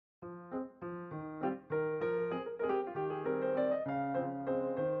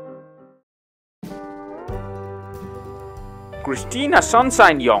Kristina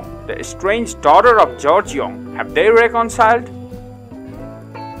Sunshine Jung, the estranged daughter of George Jung, have they reconciled?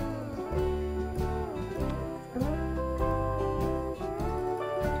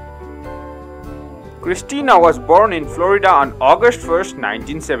 Kristina was born in Florida on August 1,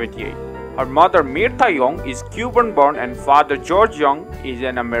 1978. Her mother Mirtha Jung is Cuban-born and father George Jung is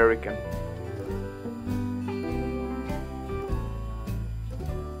an American.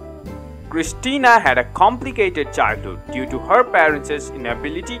 Kristina had a complicated childhood due to her parents'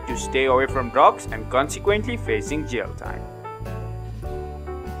 inability to stay away from drugs and consequently facing jail time.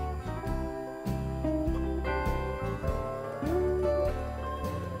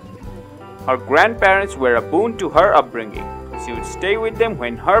 Her grandparents were a boon to her upbringing. She would stay with them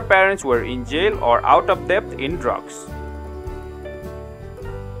when her parents were in jail or out of debt in drugs.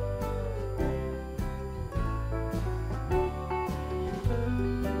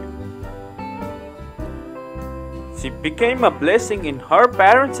 She became a blessing in her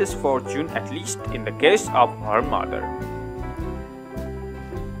parents' fortune, at least in the case of her mother.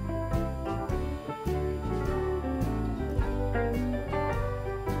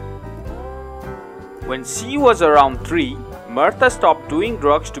 When she was around 3, Mirtha stopped doing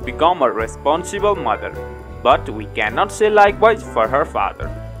drugs to become a responsible mother, but we cannot say likewise for her father.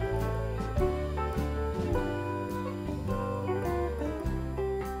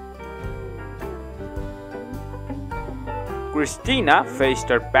 Kristina faced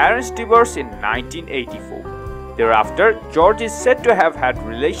her parents' divorce in 1984. Thereafter, George is said to have had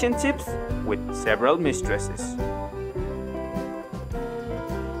relationships with several mistresses.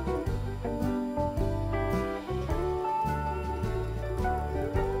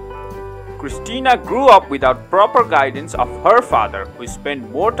 Kristina grew up without proper guidance of her father, who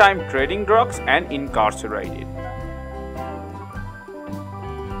spent more time trading drugs and incarcerated.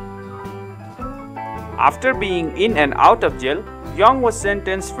 After being in and out of jail, Jung was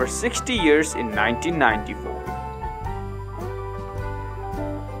sentenced for 60 years in 1994.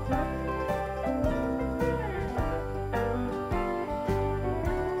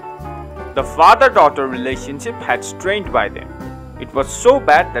 The father-daughter relationship had strained by then. It was so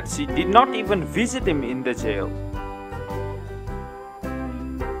bad that she did not even visit him in the jail.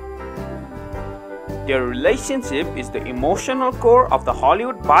 Their relationship is the emotional core of the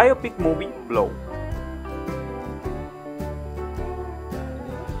Hollywood biopic movie Blow.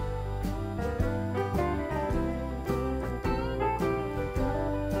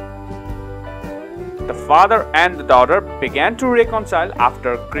 The father and the daughter began to reconcile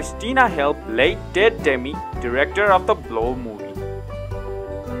after Kristina helped late Ted Demme, director of the Blow movie.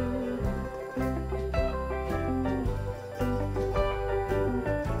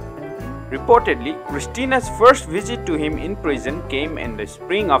 Reportedly, Kristina's first visit to him in prison came in the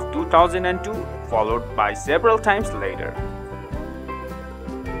spring of 2002, followed by several times later.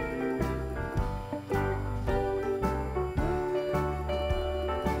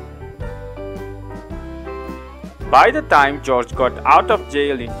 By the time George got out of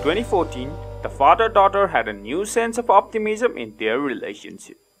jail in 2014, the father-daughter had a new sense of optimism in their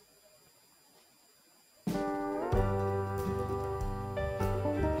relationship.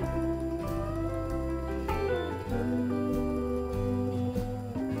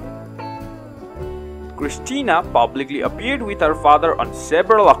 Kristina publicly appeared with her father on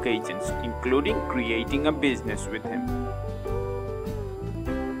several occasions, including creating a business with him.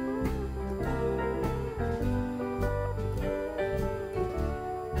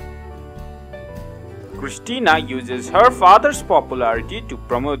 Kristina uses her father's popularity to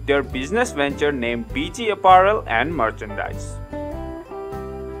promote their business venture named BG Apparel and Merchandise.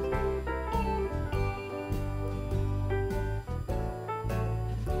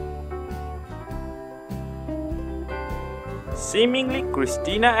 Seemingly,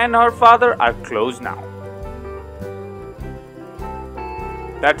 Kristina and her father are close now.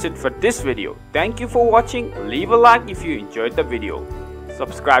 That's it for this video. Thank you for watching. Leave a like if you enjoyed the video.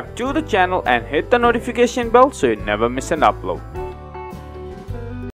 Subscribe to the channel and hit the notification bell so you never miss an upload.